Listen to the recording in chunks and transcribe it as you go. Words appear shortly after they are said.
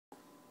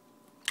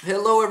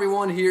Hello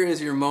everyone, here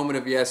is your moment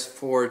of yes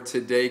for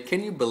today.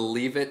 Can you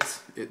believe it?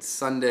 It's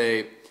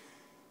Sunday.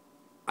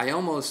 I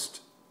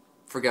almost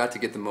forgot to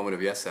get the moment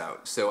of yes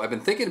out. So I've been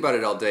thinking about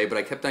it all day, but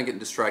I kept on getting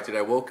distracted.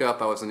 I woke up,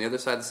 I was on the other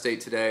side of the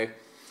state today,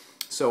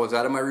 so I was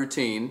out of my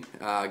routine,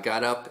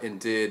 got up and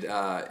did in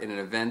an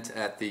event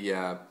at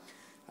the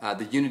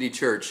Unity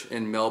Church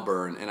in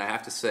Melbourne, and I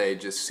have to say,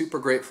 just super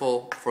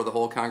grateful for the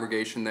whole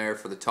congregation there,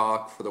 for the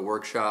talk, for the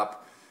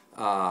workshop.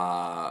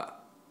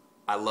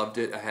 I loved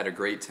it. I had a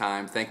great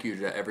time. Thank you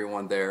to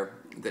everyone there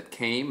that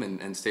came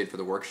and stayed for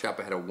the workshop.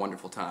 I had a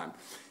wonderful time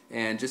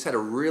and just had a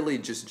really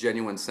just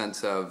genuine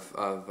sense of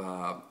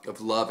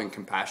love and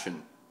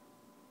compassion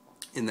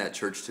in that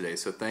church today.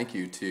 So thank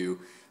you to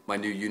my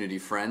new Unity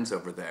friends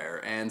over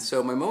there. And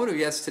so my moment of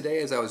yes today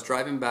is I was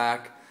driving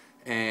back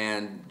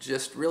and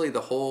just really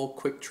the whole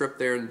quick trip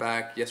there and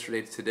back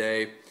yesterday to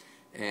today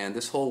and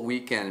this whole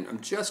weekend, I'm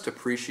just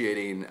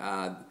appreciating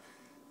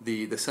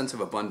the sense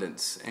of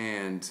abundance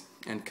and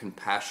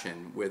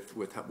compassion with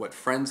what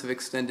friends have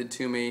extended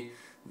to me,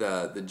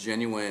 the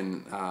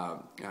genuine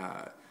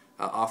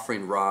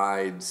offering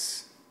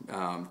rides,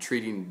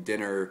 treating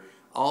dinner,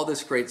 all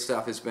this great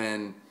stuff has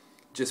been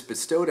just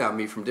bestowed on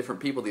me from different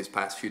people these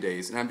past few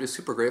days, and I'm just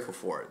super grateful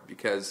for it.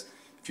 Because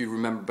if you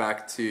remember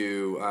back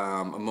to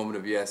a moment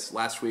of yes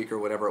last week or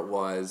whatever it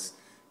was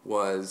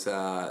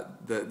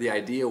the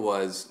idea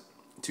was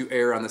to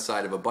err on the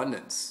side of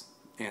abundance.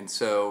 And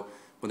so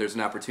when there's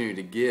an opportunity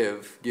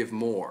to give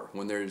more.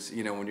 When there's,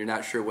 when you're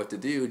not sure what to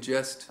do,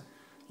 just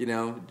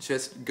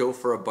go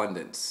for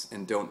abundance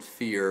and don't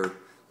fear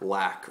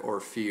lack or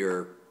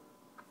fear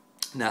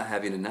not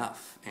having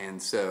enough.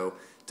 And so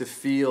to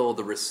feel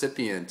the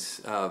recipient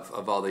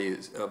of all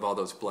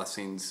those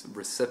blessings,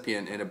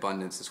 recipient in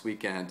abundance this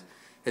weekend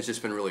has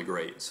just been really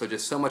great. So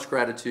just so much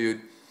gratitude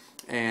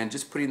and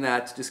just giving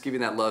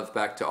that love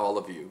back to all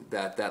of you,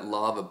 that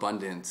love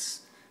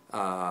abundance,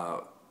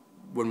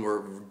 when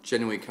we're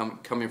genuinely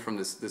coming from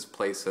this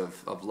place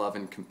of love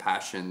and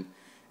compassion,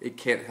 it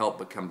can't help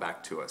but come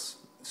back to us.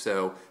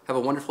 So have a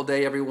wonderful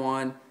day,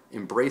 everyone.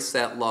 Embrace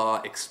that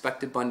law.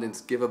 Expect abundance,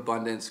 give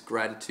abundance,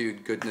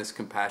 gratitude, goodness,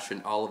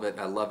 compassion, all of it.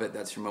 I love it.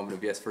 That's your moment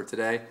of yes for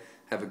today.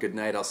 Have a good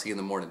night. I'll see you in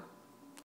the morning.